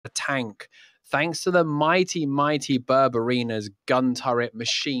tank. Thanks to the mighty, mighty Berberina's gun turret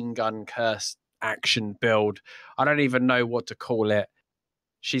machine gun curse action build. I don't even know what to call it.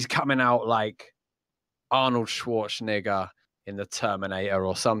 She's coming out like Arnold Schwarzenegger in the Terminator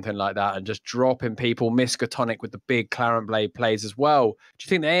or something like that and just dropping people. Miskatonic with the big Clarent Blade plays as well. Do you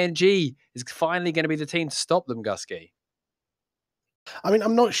think the ANG is finally going to be the team to stop them, Gusky? I mean,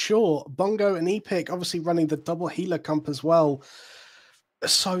 I'm not sure. Bongo and Epic obviously running the double healer comp as well.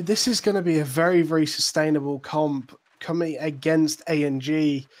 So this is going to be a very, very sustainable comp coming against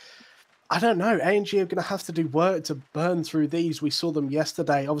ANG. I don't know. ANG are going to have to do work to burn through these. We saw them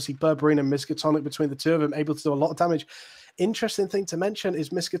yesterday. Obviously, Berberine and Miskatonic, between the two of them, able to do a lot of damage. Interesting thing to mention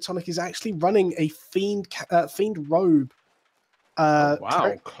is Miskatonic is actually running a Fiend robe.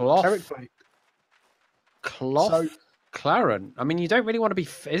 Wow, cloth. So, Clarent. I mean, you don't really want to be...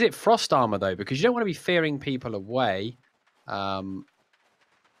 Is it Frost Armor, though? Because you don't want to be fearing people away.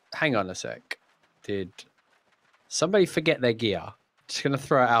 Hang on a sec. Did somebody forget their gear? Just going to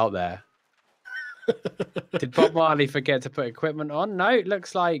throw it out there. Did Bob Marley forget to put equipment on? No, it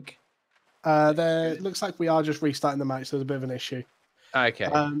looks like... looks like we are just restarting the match. There's a bit of an issue. Okay.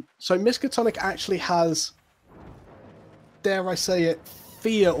 So Miskatonic actually has, dare I say it,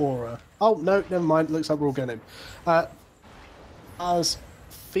 Fear Aura. Oh, no, never mind. Looks like we're all getting him. As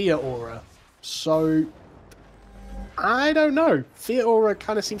Fear Aura. So... I don't know. Fear Aura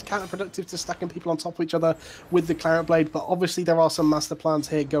kind of seems counterproductive to stacking people on top of each other with the Clarent Blade, but obviously there are some master plans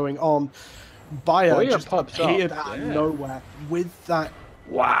here going on. Bayer just appeared out of nowhere with that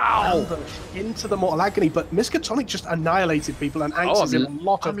ambush into the Mortal Agony, but Miskatonic just annihilated people and Anx is in a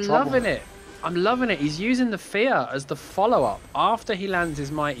lot of trouble. I'm loving it. I'm loving it. He's using the Fear as the follow-up. After he lands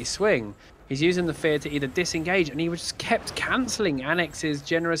his Mighty Swing, he's using the Fear to either disengage, and he just kept cancelling Annex's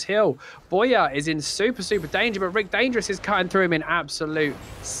Generous Heal. Boya is in super, super danger, but Rick Dangerous is cutting through him in absolute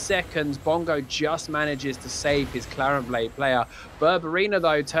seconds. Bongo just manages to save his Clarent Blade player. Berberina,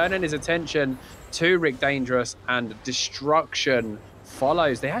 though, turning his attention to Rick Dangerous, and destruction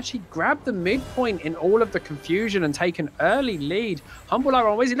follows. They actually grabbed the midpoint in all of the confusion and take an early lead. Humble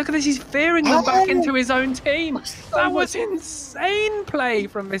Iron Weasley, look at this, he's fearing them back into his own team. That was insane play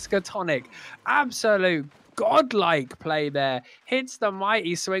from Miskatonic. Absolute godlike play there. Hits the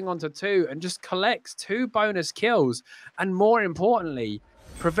Mighty Swing onto 2 and just collects 2 bonus kills. And more importantly,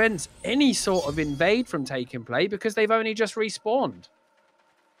 prevents any sort of invade from taking place because they've only just respawned.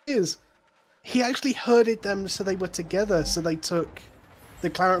 He actually herded them so they were together, so they took the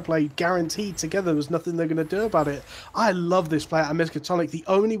Clarent Blade guaranteed together. There was nothing they're going to do about it. I love this player at Miskatonic. The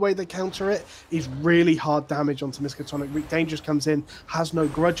only way they counter it is really hard damage onto Miskatonic. Rick Dangerous comes in, has no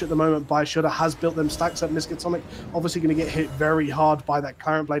grudge at the moment. Bioshudder has built them stacks up. Miskatonic obviously going to get hit very hard by that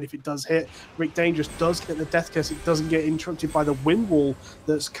Clarent Blade if it does hit. Rick Dangerous does get the Death Curse. It doesn't get interrupted by the Wind Wall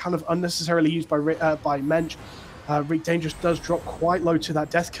that's kind of unnecessarily used by Mensch. Rick Dangerous does drop quite low to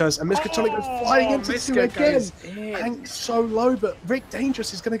that Death Curse, and Miskatonic goes flying into two again. And so low, but Rick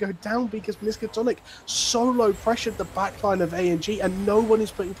Dangerous is going to go down because Miskatonic solo pressured the backline of ANG, and no one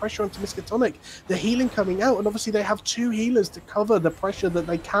is putting pressure onto Miskatonic. The healing coming out, and obviously they have 2 healers to cover the pressure that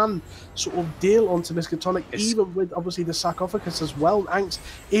they can sort of deal onto Miskatonic, even with obviously the sarcophagus as well. Anx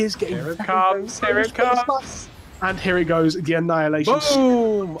is getting here it comes. And here it goes, the annihilation.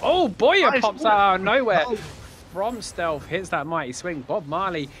 Boom! Oh, Boya pops out of nowhere. From stealth, hits that Mighty Swing. Bob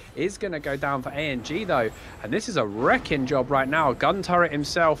Marley is going to go down for ANG, though. And this is a wrecking job right now. Gun Turret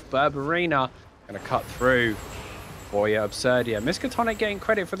himself, Berberina, going to cut through. Boya Absurdia. Miskatonic getting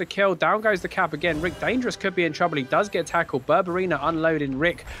credit for the kill. Down goes the cap again. Rick Dangerous could be in trouble. He does get tackled. Berberina unloading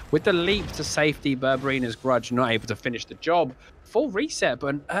Rick with the leap to safety. Berberina's grudge not able to finish the job. Full reset, but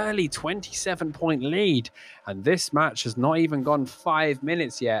an early 27-point lead. And this match has not even gone 5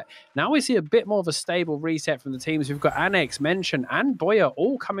 minutes yet. Now we see a bit more of a stable reset from the teams. We've got Annex, Mention, and Boya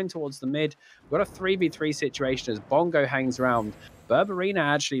all coming towards the mid. We've got a 3v3 situation as Bongo hangs around. Berberina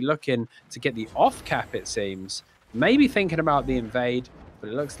actually looking to get the off cap, it seems. Maybe thinking about the invade, but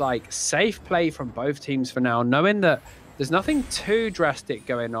it looks like safe play from both teams for now, knowing that there's nothing too drastic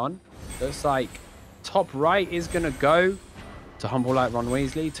going on. Looks like top right is going to go to Humble Like Ron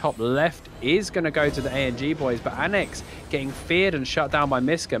Weasley. Top left is going to go to the ANG boys, but Annex getting feared and shut down by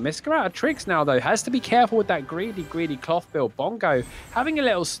Miska. Miska out of tricks now, though. Has to be careful with that greedy cloth build. Bongo having a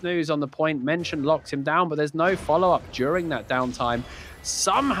little snooze on the point. Mention locks him down, but there's no follow-up during that downtime.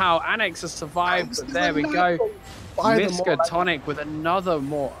 Somehow Annex has survived, but there we go. Miskatonic with another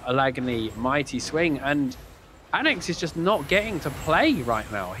more Agony Mighty Swing, and Annex is just not getting to play right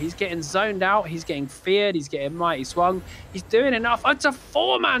now. He's getting zoned out. He's getting feared. He's getting mighty swung. He's doing enough. It's a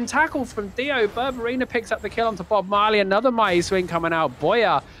four-man tackle from Dio. Berberina picks up the kill onto Bob Marley. Another mighty swing coming out.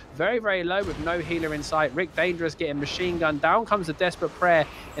 Boya very, very low with no healer in sight. Rick Dangerous getting machine gun. Down comes a desperate prayer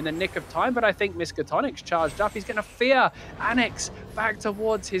in the nick of time, but I think Miskatonic's charged up. He's going to fear Annex back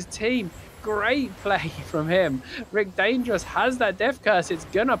towards his team. Great play from him. Rick Dangerous has that death curse. It's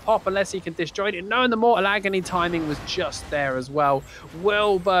gonna pop unless he can destroy it. Knowing the Mortal Agony timing was just there as well.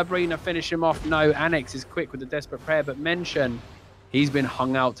 Will Berberina finish him off? No. Annex is quick with the desperate prayer, but mention he's been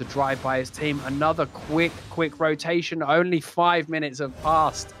hung out to dry by his team. Another quick rotation. Only 5 minutes have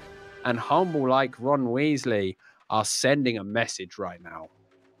passed. And humble like Ron Weasley are sending a message right now.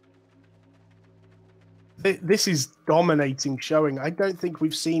 This is dominating showing. I don't think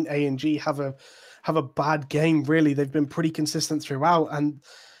we've seen A&G have a bad game, really. They've been pretty consistent throughout, and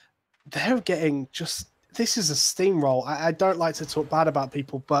they're getting just... This is a steamroll. I don't like to talk bad about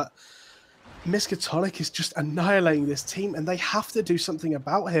people, but Miskatonic is just annihilating this team, and they have to do something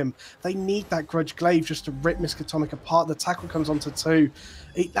about him. They need that Grudge Glaive just to rip Miskatonic apart. The tackle comes onto 2.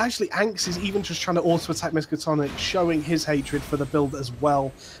 Anx is even just trying to auto-attack Miskatonic, showing his hatred for the build as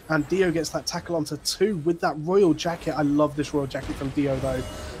well. And Dio gets that tackle onto 2 with that Royal Jacket. I love this Royal Jacket from Dio, though.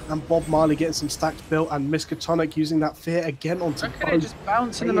 And Bob Marley getting some stacks built, and Miskatonic using that fear again onto both. Look at it, just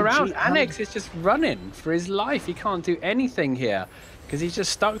bouncing them around. Annex is just running for his life. He can't do anything here, because he's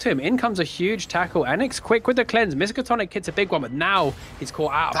just stuck to him. In comes a huge tackle. Annex quick with the cleanse. Miskatonic hits a big one, but now he's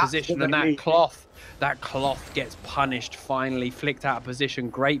caught out of position, and that cloth gets punished finally, flicked out of position.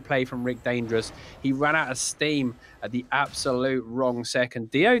 Great play from Rick Dangerous. He ran out of steam at the absolute wrong second.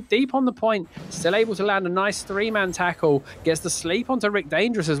 Dio deep on the point, still able to land a nice 3-man tackle. Gets the sleep onto Rick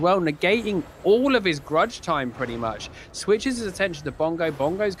Dangerous as well, negating all of his grudge time pretty much. Switches his attention to Bongo.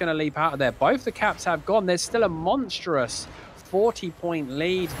 Bongo's going to leap out of there. Both the caps have gone. There's still a monstrous 40-point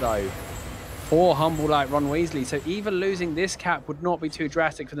lead, though, for humble like Ron Weasley. So even losing this cap would not be too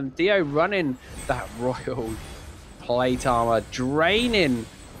drastic for them. Dio running that royal plate armor, draining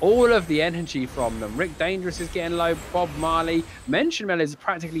all of the energy from them. Rick Dangerous is getting low. Bob Marley. Mentionmel is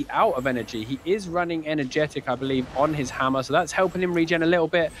practically out of energy. He is running energetic, I believe, on his hammer, so that's helping him regen a little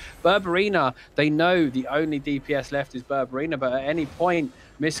bit. Berberina, they know the only DPS left is Berberina, but at any point,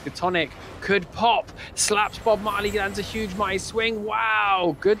 Miskatonic could pop. Slaps Bob Marley, lands a huge mighty swing.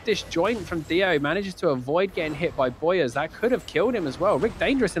 Wow, good disjoint from Dio. Manages to avoid getting hit by Boyers. That could have killed him as well. Rick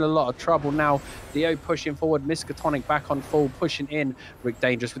Dangerous in a lot of trouble now. Dio pushing forward. Miskatonic back on full, pushing in. Rick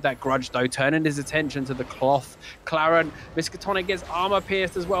Dangerous with that grudge, though, turning his attention to the cloth. Claren, Miskatonic gets armor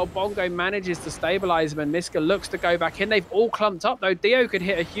pierced as well. Bongo manages to stabilize him, and Miska looks to go back in. They've all clumped up, though. Dio could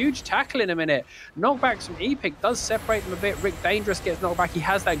hit a huge tackle in a minute. Knockbacks from Epic does separate them a bit. Rick Dangerous gets knocked back. He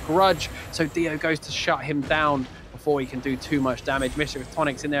has that grudge, so Dio goes to shut him down before he can do too much damage.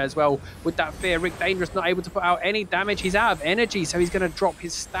 Miskatonic's in there as well with that fear. Rick Dangerous not able to put out any damage. He's out of energy, so he's going to drop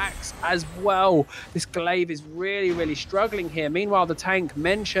his stacks as well. This glaive is really, really struggling here. Meanwhile, the tank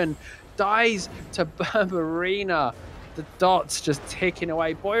Mention dies to Berberina. The dots just ticking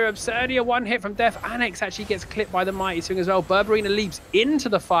away. Boya Absurdia, one hit from death. Annex actually gets clipped by the mighty swing as well. Berberina leaps into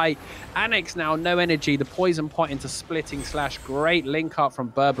the fight. Annex now no energy. The poison pot into splitting slash. Great link up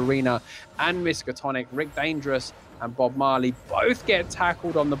from Berberina and Miskatonic. Rick Dangerous and Bob Marley both get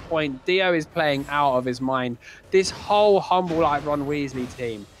tackled on the point. Dio is playing out of his mind. This whole humble like Ron Weasley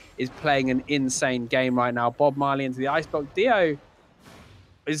team is playing an insane game right now. Bob Marley into the ice block. Dio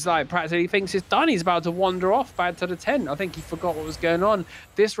is like practically thinks it's done. He's about to wander off back to the tent. I think he forgot what was going on.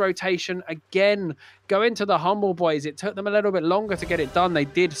 This rotation again going to the humble boys. It took them a little bit longer to get it done. They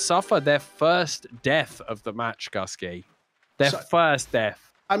did suffer their first death of the match, Gusky. Their first death.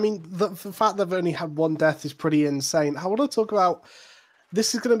 I mean, the fact they've only had one death is pretty insane. I want to talk about...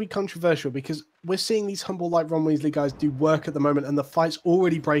 This is going to be controversial because we're seeing these humble like Ron Weasley guys do work at the moment, and the fight's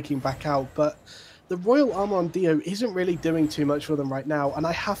already breaking back out, but the Royal Armor on Dio isn't really doing too much for them right now. And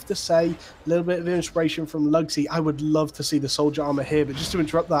I have to say, a little bit of inspiration from Lugsy. I would love to see the Soldier Armor here, but just to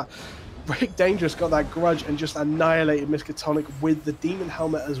interrupt that, Rick Dangerous got that grudge and just annihilated Miskatonic with the Demon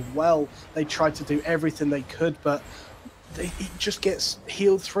Helmet as well. They tried to do everything they could, but it just gets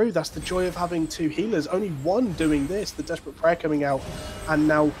healed through. That's the joy of having two healers. Only one doing this, the Desperate Prayer coming out, and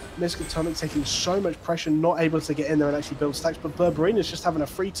now Miskatonic taking so much pressure, not able to get in there and actually build stacks, but Berberina's just having a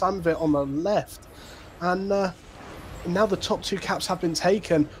free time of it on the left. And now the top two caps have been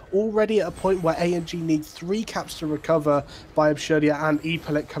taken, already at a point where A&G need 3 caps to recover by Absurdia and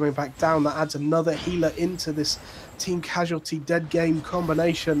Epalit coming back down. That adds another healer into this team casualty dead game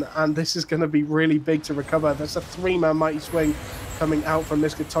combination, and this is going to be really big to recover. That's a 3-man mighty swing coming out from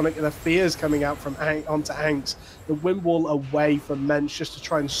Miskatonic, and the fears coming out from onto Anks. The wind wall away from Mensch just to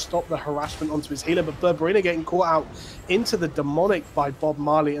try and stop the harassment onto his healer, but Burberina getting caught out into the demonic by Bob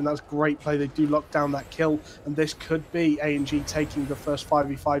Marley, and that's great play. They do lock down that kill, and this could be A&G taking the first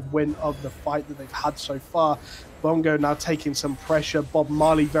 5v5 win of the fight that they've had so far. Bongo now taking some pressure. Bob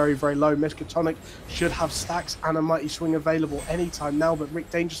Marley very, very low. Miskatonic should have stacks and a mighty swing available anytime now, but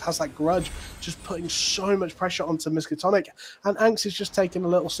Rick Dangerous has that grudge, just putting so much pressure onto Miskatonic. And Anks is just taking a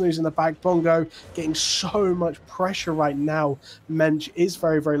little snooze in the bag. Bongo getting so much pressure right now. Mensch is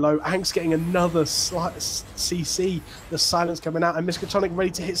very, very low. Anks getting another CC. The silence coming out, and Miskatonic ready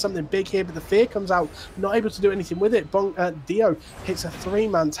to hit something big here, but the fear comes out, not able to do anything with it. Dio hits a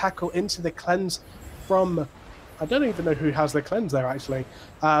 3-man tackle into the cleanse from... I don't even know who has the cleanse there, actually.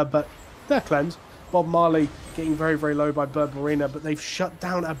 But they're cleanse. Bob Marley getting very, very low by Burberina, but they've shut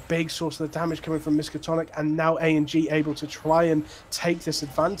down a big source of the damage coming from Miskatonic, and now A&G able to try and take this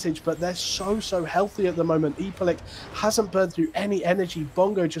advantage, but they're so healthy at the moment. Epilic hasn't burned through any energy.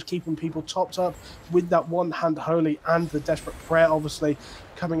 Bongo just keeping people topped up with that one-hand holy and the desperate prayer, obviously,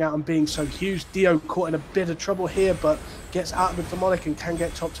 coming out and being so huge. Dio caught in a bit of trouble here, but gets out of the demonic and can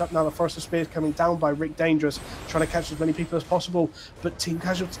get topped up now. The Forest of Spears coming down by Rick Dangerous, trying to catch as many people as possible, but Team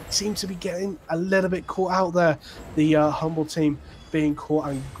Casualty seems to be getting a little bit caught out there. The Humble team being caught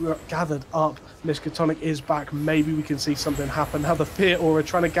and gathered up. Miskatonic is back. Maybe we can see something happen. Now the Fear Aura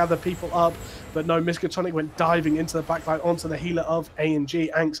trying to gather people up, but no, Miskatonic went diving into the backline onto the healer of A&G.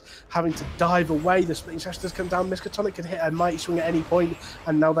 Anks having to dive away. The Splitting Shadows does come down. Miskatonic can hit a mighty swing at any point,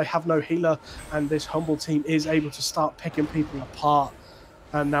 and now they have no healer, and this Humble team is able to start picking people apart.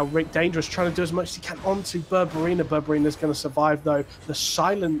 And now Rick Dangerous trying to do as much as he can onto Burberina. Burberina's going to survive, though. The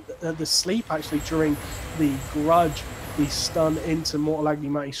sleep, actually, during the grudge, the stun into Mortal Agony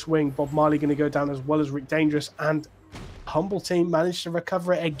Mighty Swing. Bob Marley going to go down as well as Rick Dangerous, and Humble team managed to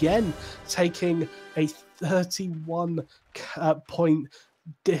recover it again, taking a 31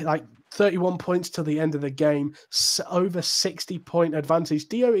 points to the end of the game, over 60-point advantage.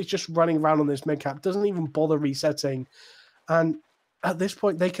 Dio is just running around on this mid-cap, doesn't even bother resetting, and at this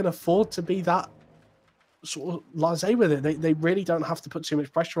point they can afford to be that sort of blasé with it. They really don't have to put too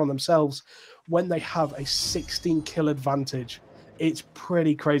much pressure on themselves when they have a 16 kill advantage. It's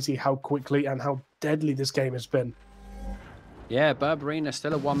pretty crazy how quickly and how deadly this game has been. Yeah, Burberina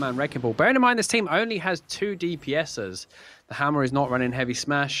still a one-man wrecking ball. Bearing in mind this team only has 2 DPSers. The Hammer is not running Heavy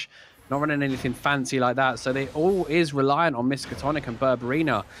Smash, not running anything fancy like that, so they all is reliant on Miskatonic and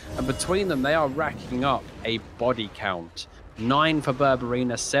Burberina, and between them they are racking up a body count. 9 for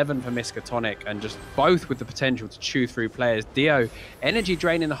Burberina, 7 for Miskatonic, and just both with the potential to chew through players. Dio, energy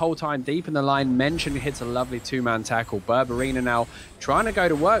draining the whole time deep in the line. Mention hits a lovely 2-man tackle. Burberina now trying to go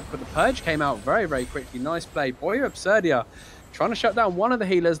to work, but the Purge came out very, very quickly. Nice play. Boya Absurdia trying to shut down one of the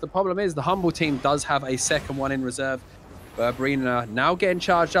healers. The problem is the Humble team does have a second one in reserve. Burberina now getting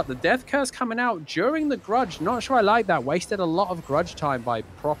charged up. The Death Curse coming out during the Grudge. Not sure I like that. Wasted a lot of Grudge time by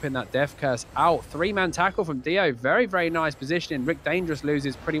propping that Death Curse out. 3-man tackle from Dio. Very, very nice positioning. Rick Dangerous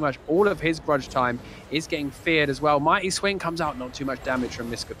loses pretty much all of his Grudge time. Is getting feared as well. Mighty Swing comes out. Not too much damage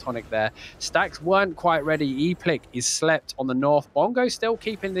from Miskatonic there. Stacks weren't quite ready. Epilic is slept on the north. Bongo still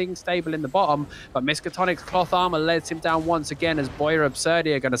keeping things stable in the bottom, but Miskatonic's cloth armor lets him down once again as Boya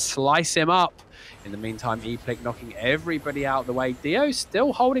Absurdia are going to slice him up. In the meantime, Epilic knocking everybody out of the way. Dio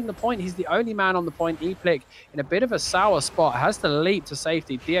still holding the point. He's the only man on the point. Epilic in a bit of a sour spot. Has to leap to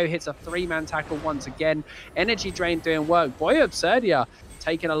safety. Dio hits a 3-man tackle once again. Energy drain doing work. Boya Absurdia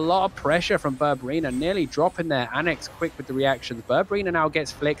taking a lot of pressure from Burberina, nearly dropping there. Annex quick with the reactions. Burberina now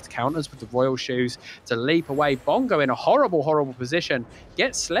gets flicked, counters with the Royal Shoes to leap away. Bongo in a horrible, horrible position.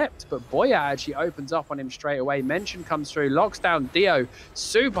 Gets slept, but Boya actually opens up on him straight away. Mention comes through, locks down Dio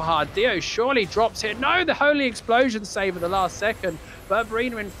super hard. Dio surely drops it. No, the Holy Explosion save at the last second.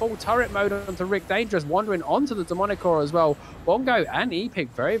 Burberina in full turret mode onto Rick Dangerous, wandering onto the Demonic Aura as well. Bongo and Epilic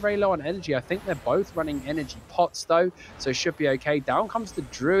very, very low on energy. I think they're both running energy pots though, so should be okay. Down comes the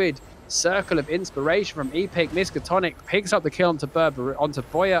Druid. Circle of Inspiration from Epilic. Miskatonic picks up the kill onto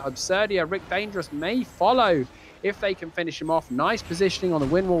Boya Absurdia. Rick Dangerous may follow if they can finish him off. Nice positioning on the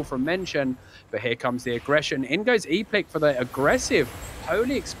wind wall from Mention, but here comes the aggression. In goes Epilic for the aggressive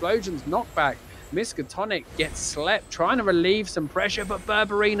Holy Explosions knockback. Miskatonic gets slept, trying to relieve some pressure, but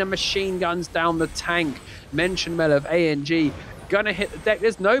Burberina machine guns down the tank. Mention Mel of A&G gonna hit the deck.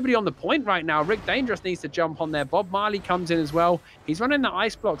 There's nobody on the point right now. Rick Dangerous needs to jump on there. Bob Marley comes in as well. He's running the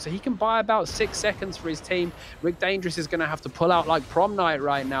ice block, so he can buy about 6 seconds for his team. Rick Dangerous is gonna have to pull out like prom night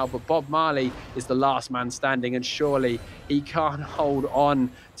right now, but Bob Marley is the last man standing, and surely he can't hold on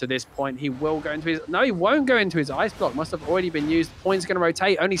to this point. He will go into his... No, he won't go into his ice block. Must have already been used. Point's going to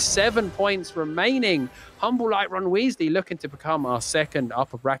rotate. Only 7 points remaining. Humble like Ron Weasley looking to become our second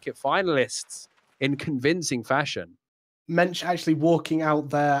upper bracket finalists in convincing fashion. Mensch actually walking out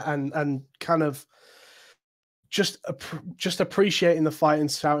there and kind of just appreciating the fight and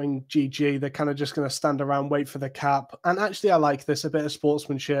shouting GG. They're kind of just going to stand around, wait for the cap. And actually, I like this, a bit of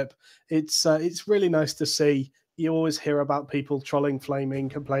sportsmanship. It's really nice to see. You always hear about people trolling, flaming,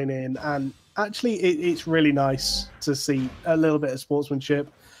 complaining, and actually it's really nice to see a little bit of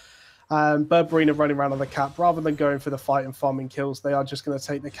sportsmanship. Burberina running around on the cap rather than going for the fight and farming kills. They are just going to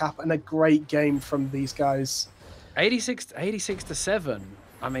take the cap, and a great game from these guys. 86 to 7.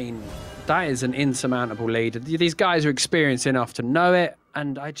 I mean, that is an insurmountable lead. These guys are experienced enough to know it,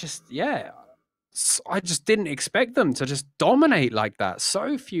 and I just didn't expect them to just dominate like that.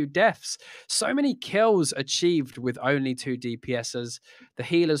 So few deaths, so many kills achieved with only 2 DPSs. The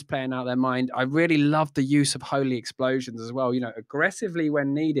healers playing out their mind. I really love the use of holy explosions as well, you know, aggressively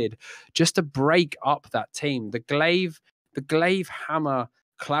when needed, just to break up that team. The glaive hammer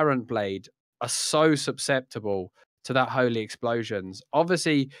Clarent blade are so susceptible to that holy explosions.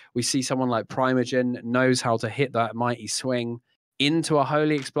 Obviously, we see someone like Primogen knows how to hit that mighty swing into a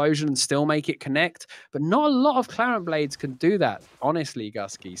holy explosion and still make it connect, but not a lot of Clarent blades can do that, honestly,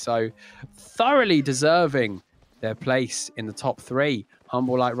 Gusky. So thoroughly deserving their place in the top 3.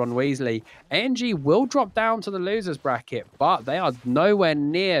 Humble like Ron Weasley. ANG will drop down to the losers bracket, but they are nowhere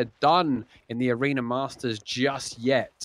near done in the Arena Masters just yet.